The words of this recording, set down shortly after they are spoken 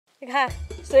你看，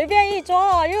随便一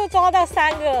抓哦，又抓到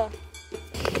3个。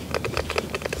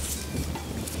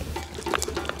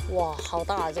哇，好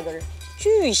大啊！这个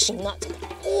巨型啊，这个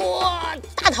哇，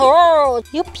大头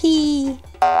，Yooupi。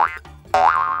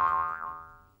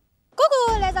姑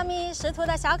姑来咱们识图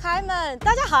的小可爱们，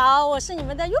大家好，我是你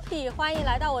们的 Yooupi， 欢迎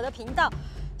来到我的频道。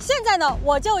现在呢，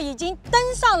我就已经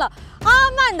登上了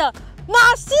阿曼的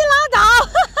马西拉岛。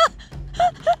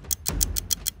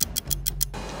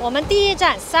我们第一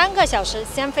站3个小时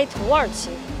先飞土耳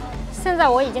其，现在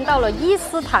我已经到了伊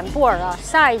斯坦布尔了，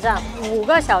下一站5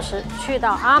个小时去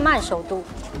到阿曼首都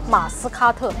马斯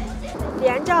喀特。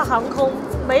廉价航空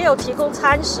没有提供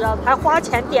餐食啊，还花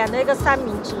钱点了一个三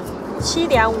明治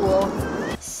，7.5。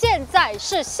现在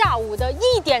是下午的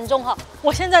1点钟哈，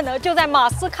我现在呢就在马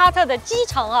斯喀特的机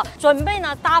场啊，准备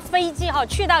呢搭飞机哈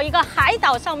去到一个海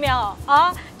岛上面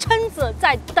啊，蛏子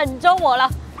在等着我了，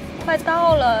快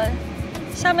到了。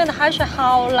下面的海水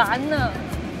好蓝呢，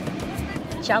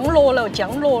降落了，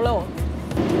降落了。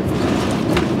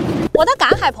我的赶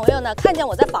海朋友呢，看见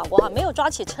我在法国哈，没有抓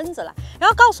起蛏子来，然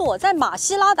后告诉我在马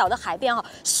西拉岛的海边哈，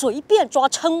随便抓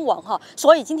蛏网哈，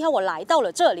所以今天我来到了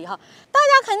这里哈。大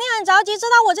家肯定很着急知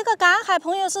道我这个赶海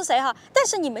朋友是谁哈，但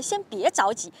是你们先别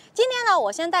着急，今天呢，我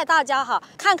先带大家哈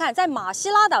看看在马西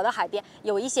拉岛的海边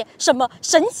有一些什么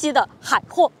神奇的海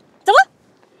货，走了。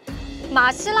马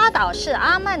西拉岛是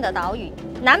阿曼的岛屿，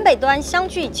南北端相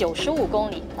距95公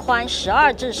里，宽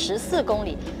12至14公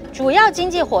里。主要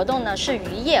经济活动呢是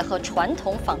渔业和传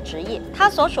统纺织业。它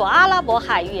所属阿拉伯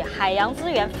海域海洋资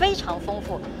源非常丰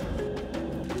富。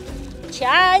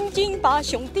前进吧，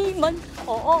兄弟们！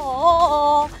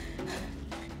哦，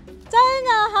真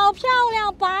的好漂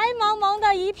亮，白茫茫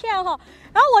的一片哈。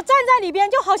然后我站在里边，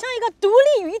就好像一个独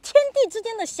立于天地之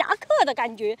间的侠客的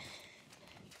感觉。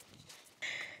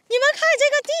你们看这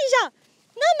个地上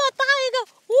那么大一个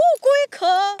乌龟壳，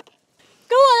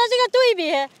跟我的这个对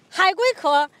比，海龟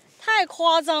壳太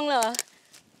夸张了。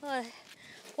哎，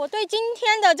我对今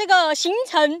天的这个行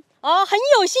程啊很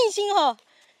有信心哈。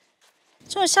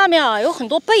这下面啊有很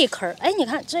多贝壳，哎，你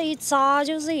看这一扎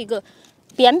就是一个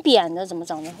扁扁的，怎么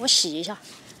长的？我洗一下。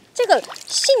这个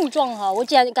性状哈，我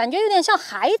感觉有点像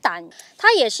海胆，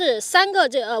它也是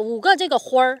5个这个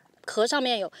花儿。壳上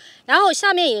面有，然后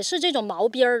下面也是这种毛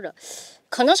边儿的，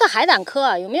可能是海胆科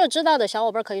啊。有没有知道的小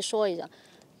伙伴可以说一下？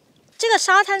这个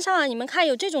沙滩上啊，你们看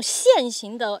有这种线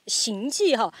形的形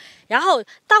迹哈，然后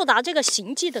到达这个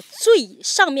形迹的最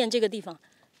上面这个地方，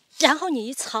然后你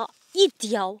一插一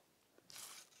叼，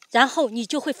然后你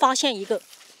就会发现一个，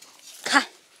看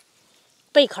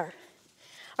贝壳，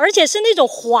而且是那种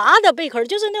滑的贝壳，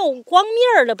就是那种光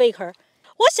面的贝壳。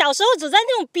我小时候只在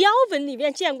那种标本里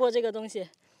面见过这个东西。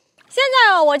现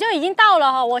在我就已经到了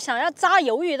哈，我想要扎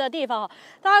鱿鱼的地方哈，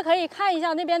大家可以看一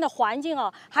下那边的环境啊，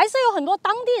还是有很多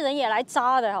当地人也来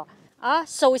扎的哈。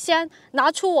首先拿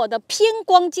出我的偏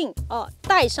光镜啊，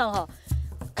戴上哈，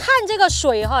看这个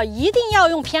水哈，一定要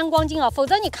用偏光镜啊，否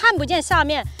则你看不见下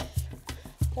面。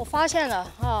我发现了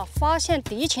啊，发现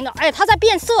敌情了，哎，它在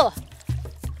变色。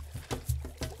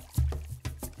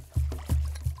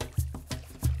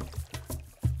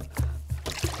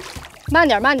慢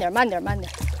点，慢点，慢点，慢点。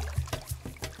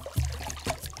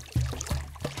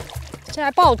这还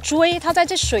不好追，它在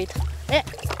这水头，哎，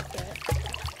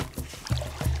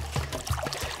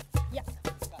呀，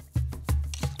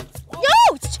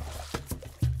哟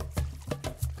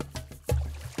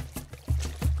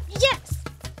 ，yes，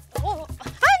 哦，啊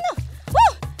no， 哦，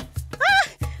啊，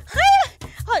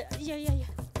哎呀，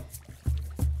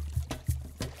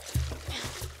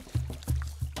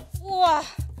哇，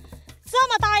这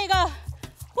么大一个，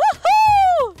呜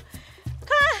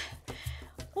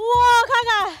呼，看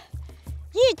看。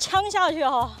一枪下去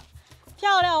哈，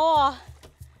漂亮哇！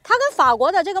它跟法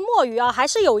国的这个墨鱼啊，还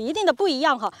是有一定的不一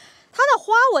样哈。它的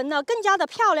花纹呢更加的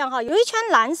漂亮哈，有一圈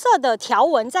蓝色的条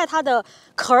纹在它的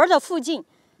壳的附近。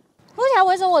目前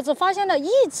为止，我只发现了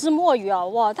1只墨鱼啊，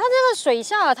哇！它这个水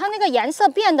下它那个颜色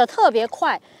变得特别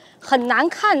快，很难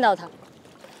看到它。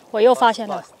我又发现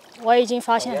了，我已经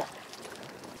发现了，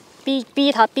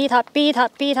逼它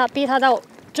到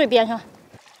最边上。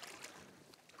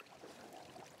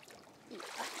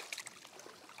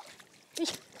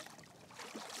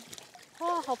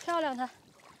哇，好漂亮！它，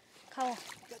看我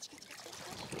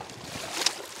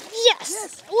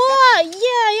 ，yes， 哇，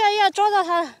耶，抓到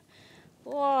它了！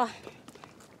哇，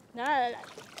来，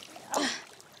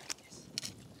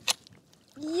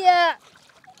耶，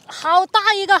好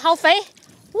大一个，好肥！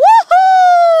呜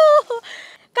呼，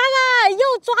看看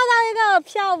又抓到一个，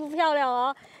漂不漂亮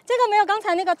啊？这个没有刚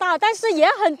才那个大，但是也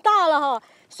很大了哈，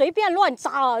随便乱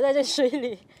扎啊，在这水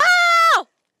里。啊！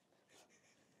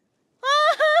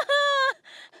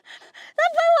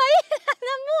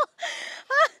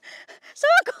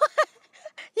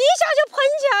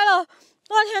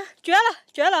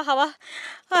了，好吧？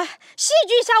哎，戏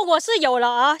剧效果是有了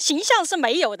啊，形象是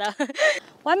没有的。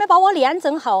我还没把我脸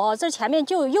整好啊，这前面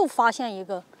就又发现一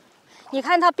个。你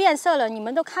看它变色了，你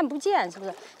们都看不见，是不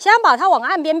是？先把它往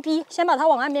岸边逼，先把它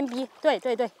往岸边逼。对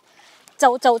对对，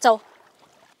走走走，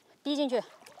逼进去。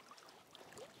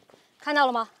看到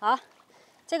了吗？啊，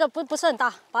这个不是很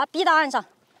大，把它逼到岸上，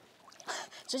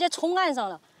直接冲岸上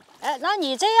了。哎，那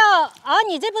你这样啊，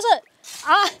你这不是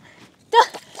啊？对。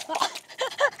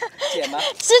剪吗？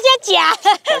直接剪。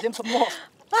小心喷墨。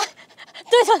啊，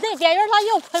对对对，别人他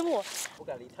又喷我。不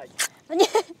敢离太远。你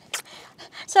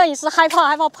摄影师害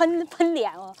怕喷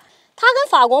脸哦。它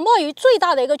跟法国墨鱼最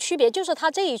大的一个区别就是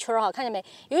它这一圈哈，看见没？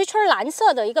有一圈蓝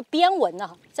色的一个边纹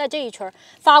啊，在这一圈。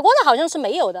法国的好像是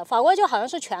没有的，法国就好像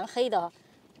是全黑的。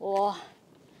我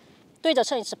对着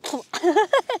摄影师噗。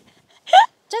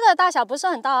这个大小不是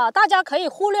很大啊，大家可以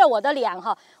忽略我的脸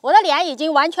哈，我的脸已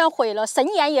经完全毁了，神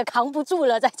颜也扛不住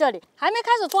了，在这里还没开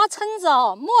始抓蛏子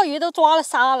哦，墨鱼都抓了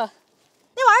仨了，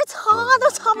那玩意儿擦都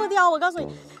擦不掉，我告诉你，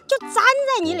就粘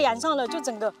在你脸上了，就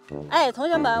整个。哎，同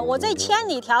学们，我这千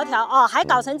里迢迢啊，还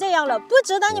搞成这样了，不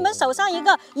值得你们手上一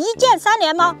个一键3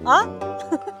连吗？啊？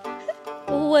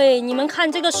喂，你们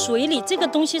看这个水里这个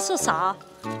东西是啥？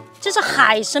这是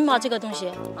海参吗？这个东西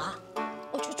啊？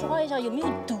我去抓一下有没有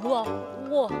毒啊？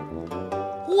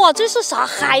哇，这是啥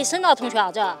海参啊，同学啊，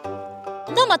这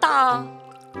那么大啊？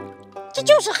这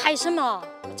就是海参嘛？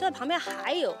这旁边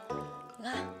还有，你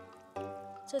看，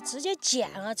这直接捡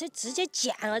啊，这直接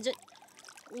捡啊，这，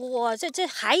哇，这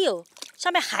还有，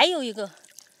上面还有一个，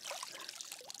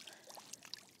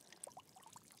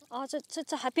啊，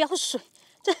这还飙水，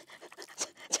这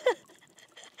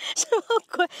什么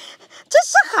鬼？这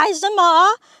是海参吗？啊，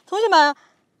同学们。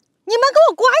你们给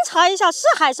我观察一下，是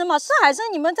海参吗？是海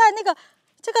参，你们在那个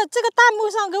这个弹幕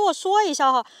上给我说一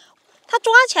下哈。它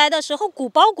抓起来的时候鼓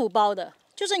包鼓包的，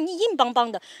就是你硬邦邦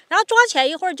的，然后抓起来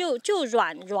一会儿就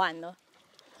软了。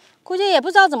估计也不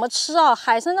知道怎么吃啊。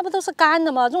海参那不都是干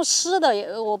的吗？这种湿的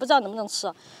也我不知道能不能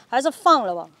吃，还是放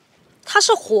了吧。它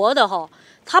是活的哈，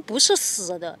它不是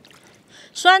死的。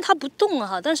虽然它不动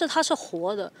哈，但是它是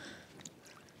活的。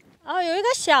啊，有一个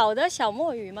小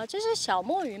墨鱼吗？这是小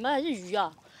墨鱼吗？还是鱼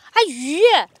啊？哎，鱼！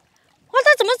哇，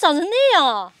它怎么长成那样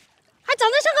啊？还长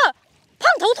得像个胖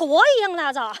头陀一样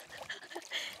的，咋？哎，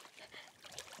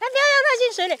不要让它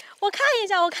进水里，我看一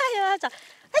下它长。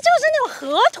哎，这不是那种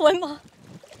河豚吗？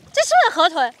这是不是河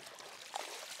豚？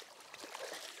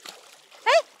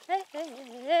哎，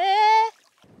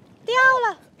掉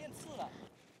了！变刺了！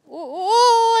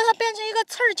它变成一个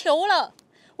刺儿球了。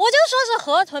我就说是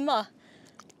河豚嘛。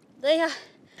哎呀，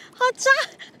好扎！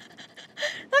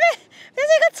变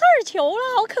成一个刺儿球了，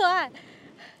好可爱！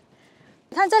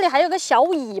你看这里还有个小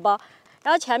尾巴，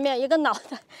然后前面一个脑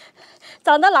袋，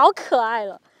长得老可爱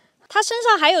了。它身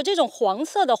上还有这种黄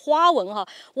色的花纹哈，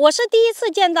我是第一次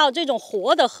见到这种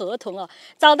活的河豚啊，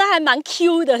长得还蛮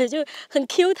Q 的，就很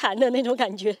Q 弹的那种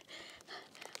感觉。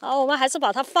好，我们还是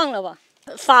把它放了吧。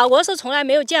法国是从来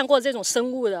没有见过这种生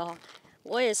物的哈，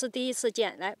我也是第一次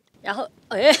见。来，然后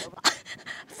哎，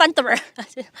翻墩儿。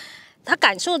它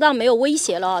感受到没有威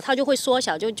胁了，它就会缩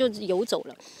小，就游走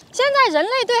了。现在人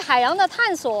类对海洋的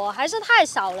探索还是太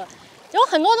少了，有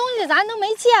很多东西咱都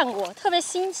没见过，特别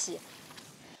新奇。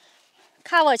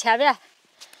看我前面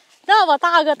那么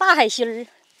大个大海星儿，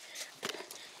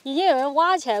已经有人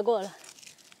挖起来过了。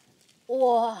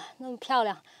哇，那么漂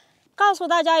亮！告诉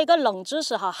大家一个冷知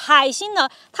识哈，海星呢，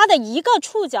它的一个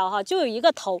触角哈就有一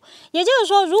个头，也就是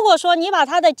说，如果说你把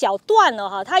它的脚断了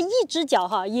哈，它一只脚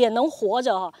哈也能活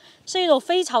着哈，是一种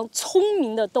非常聪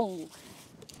明的动物。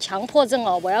强迫症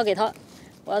哦，我要给它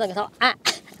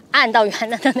按到原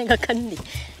来的那个坑里。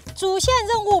主线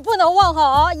任务不能忘哈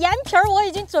啊！盐皮儿我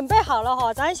已经准备好了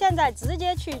哈，咱现在直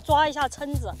接去抓一下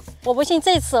蛏子。我不信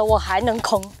这次我还能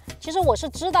坑。其实我是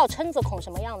知道蛏子孔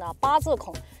什么样的，8字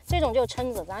孔这种就是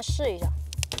蛏子，咱试一下。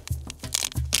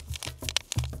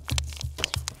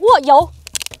哇，有！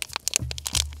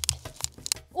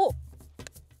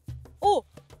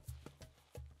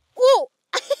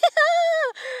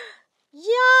呀，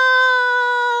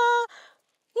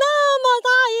那么大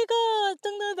一个，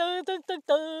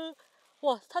噔！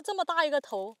哇，它这么大一个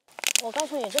头，我告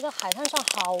诉你，这个海滩上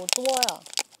好多呀。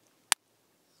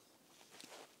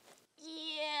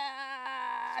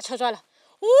扯出来了，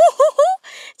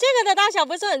这个的大小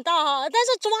不是很大哈，但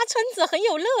是抓蛏子很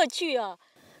有乐趣啊。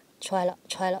出来了，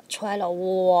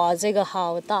哇，这个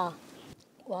好大，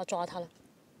我要抓它了，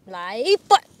来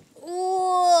吧，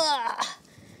哇，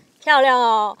漂亮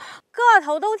哦，个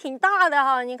头都挺大的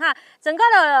哈，你看整个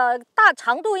的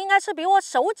长度应该是比我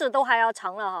手指都还要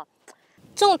长了哈。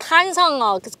这种滩上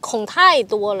啊，孔太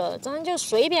多了，咱就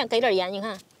随便给点盐，你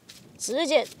看直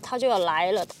接它就要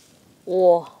来了。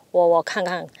我看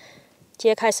看，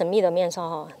揭开神秘的面纱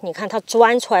哈，你看它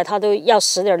钻出来，它都要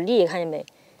使点力，看见没？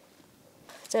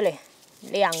这里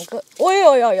2个，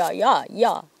哎呦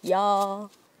呀！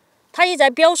它一直在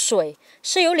飙水，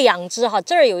是有2只哈，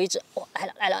这儿有1只，哦，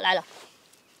来了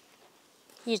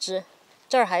，1只，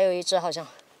这儿还有1只好像。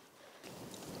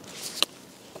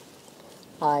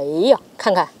哎呀，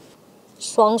看看，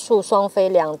双宿双飞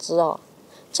2只哦。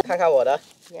看看我的，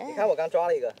你看我刚抓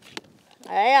了一个。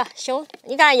哎呀，熊，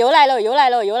你看又来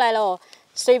了，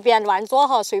随便乱抓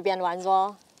哈，随便乱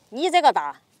抓。你这个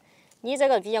大，你这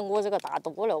个比我这个大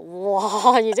多了。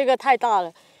哇，你这个太大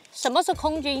了。什么是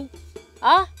空军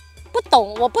啊？不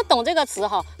懂，我不懂这个词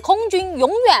哈。空军永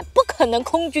远不可能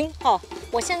空军哈。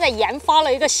我现在研发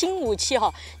了一个新武器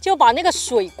哈，就把那个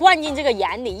水灌进这个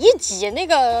盐里，一挤那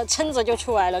个蛏子就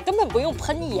出来了，根本不用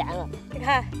喷盐了。你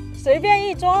看，随便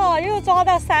一抓啊，又抓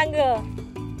到3个。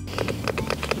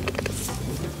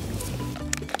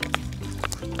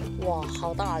哇，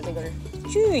好大这个人，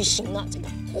巨型啊这个！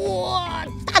哇，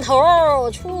大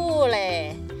头出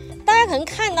来。大家可能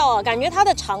看到啊，感觉它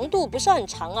的长度不是很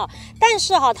长啊，但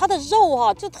是哈，它的肉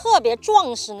哈就特别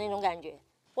壮实那种感觉。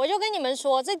我就跟你们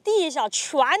说，这地下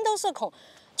全都是孔，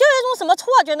就有一种什么错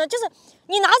觉呢？就是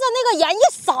你拿着那个盐一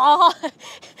撒哈，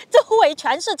周围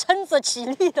全是蛏子起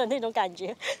立的那种感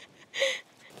觉。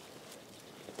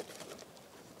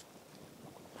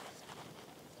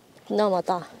那么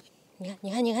大，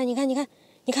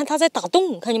你看它在打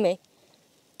洞，看见没？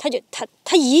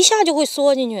它一下就会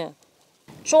缩进去。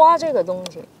抓这个东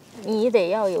西，你得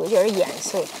要有一点眼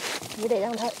色，你得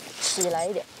让它起来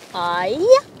一点。哎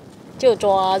呀，就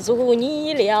抓住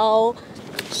你了，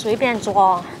随便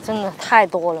抓，真的太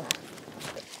多了。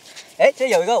哎，这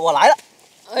有一个，我来了，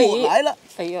我来了。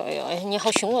哎呦，你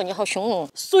好凶哦！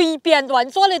随便乱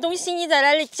抓的东西，你在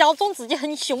那里假装自己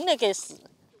很凶的给死。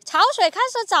潮水开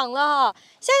始涨了哈，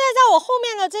现在在我后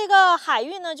面的这个海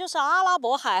域呢，就是阿拉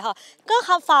伯海哈，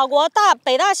跟法国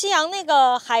北大西洋那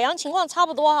个海洋情况差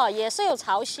不多哈，也是有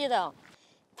潮汐的。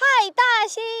派大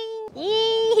星，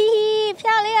咦，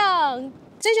漂亮！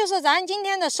这就是咱今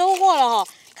天的收获了哈，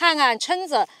看看蛏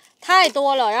子太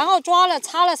多了，然后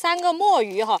插了3个墨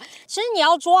鱼哈。其实你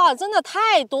要抓真的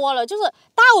太多了，就是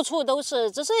到处都是，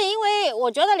只是因为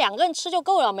我觉得2个人吃就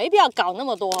够了，没必要搞那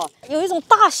么多哈。有一种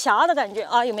大侠的感觉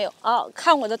啊，有没有啊？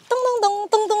看我的噔噔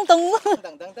噔噔噔噔，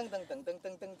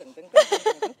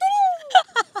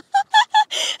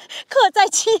刻在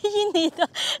基因里的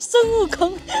孙悟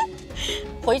空。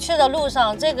回去的路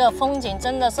上，这个风景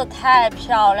真的是太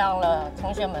漂亮了，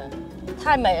同学们，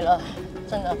太美了，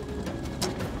真的。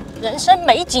人生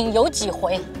美景有几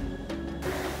回？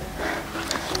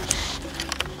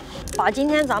把今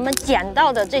天咱们捡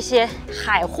到的这些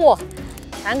海货，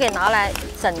咱给拿来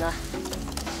整了。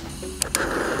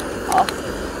好，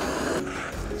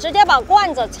直接把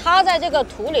罐子插在这个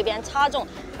土里边插中，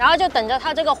然后就等着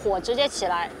它这个火直接起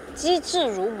来，机智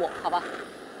如我，好吧？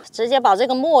直接把这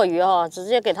个墨鱼啊，直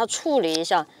接给它处理一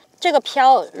下。这个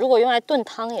漂如果用来炖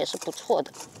汤也是不错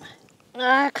的。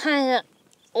来看一下。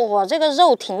哇，这个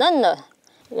肉挺嫩的，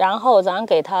然后咱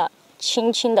给它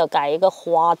轻轻的改一个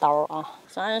花刀啊。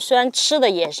咱虽然吃的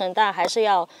野生，但还是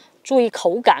要注意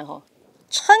口感哈。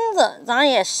蛏子咱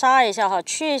也杀一下哈，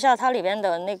去一下它里边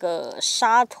的那个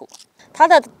沙土，它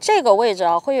的这个位置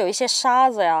啊会有一些沙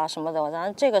子呀什么的，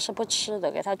咱这个是不吃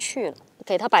的，给它去了，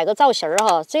给它摆个造型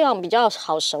哈，这样比较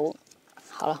好熟。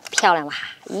好了，漂亮吧？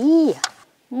咦呀，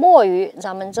墨鱼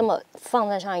咱们这么放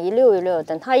在上一溜一溜，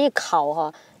等它一烤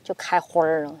哈。就开花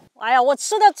了。哎呀，我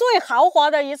吃的最豪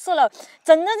华的一次了，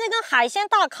整的这跟海鲜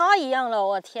大咖一样了。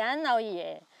我天老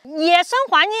爷，野生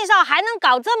环境下还能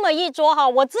搞这么一桌哈，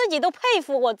我自己都佩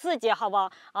服我自己，好吧？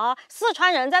啊，四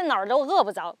川人在哪儿都饿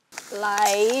不着。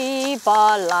来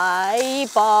吧，来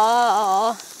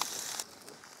吧，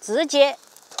直接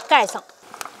盖上。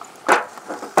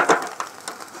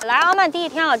来阿曼第1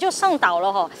天啊，就上岛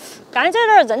了哈，感觉这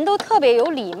儿人都特别有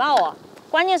礼貌啊。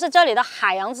关键是这里的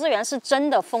海洋资源是真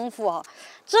的丰富哈。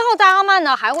之后在阿曼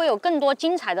呢还会有更多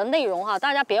精彩的内容哈，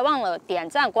大家别忘了点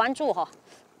赞关注哈，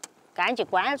赶紧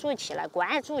关注起来，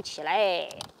关注起来！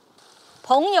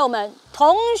朋友们、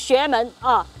同学们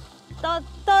啊，哒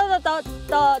哒哒哒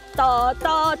哒哒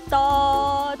哒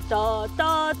哒哒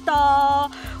哒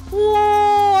哒，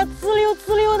哇，滋溜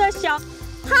滋溜的香，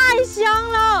太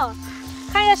香了！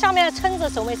看一下上面的蛏子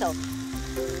熟没熟？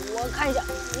我看一下，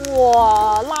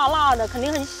哇，辣辣的，肯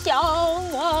定很香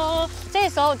啊！这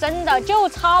时候真的就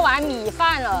差碗米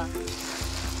饭了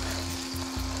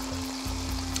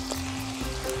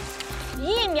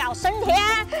，1秒升天，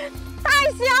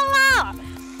太香了！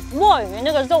墨鱼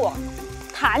那个肉啊，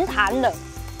弹弹的，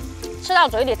吃到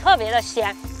嘴里特别的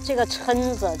鲜。这个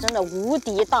蛏子真的无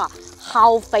敌大，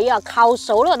好肥啊！烤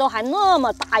熟了都还那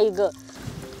么大一个。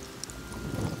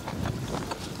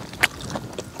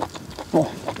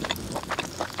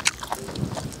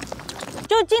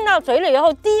就进到嘴里以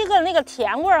后，第一个那个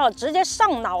甜味啊，直接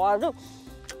上脑啊，就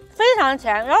非常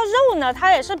甜。然后肉呢，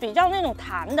它也是比较那种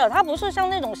弹的，它不是像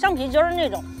那种橡皮筋儿那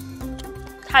种，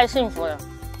太幸福了。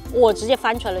我直接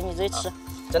翻出来了，你直接吃。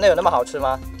真的有那么好吃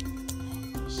吗？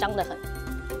香得很。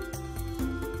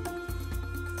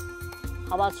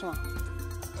好不好吃吗？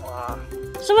哇，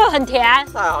是不是很甜？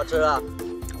太好吃了！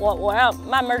我要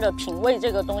慢慢的品味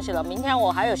这个东西了。明天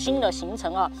我还有新的行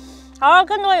程啊。好，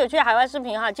更多有趣海外视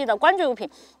频哈，记得关注Yooupi，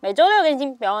每周六更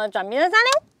新，别忘了转评的3连，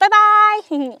拜拜。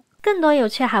更多有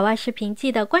趣海外视频，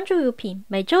记得关注Yooupi，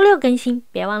每周六更新，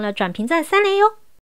别忘了转评赞3连哟。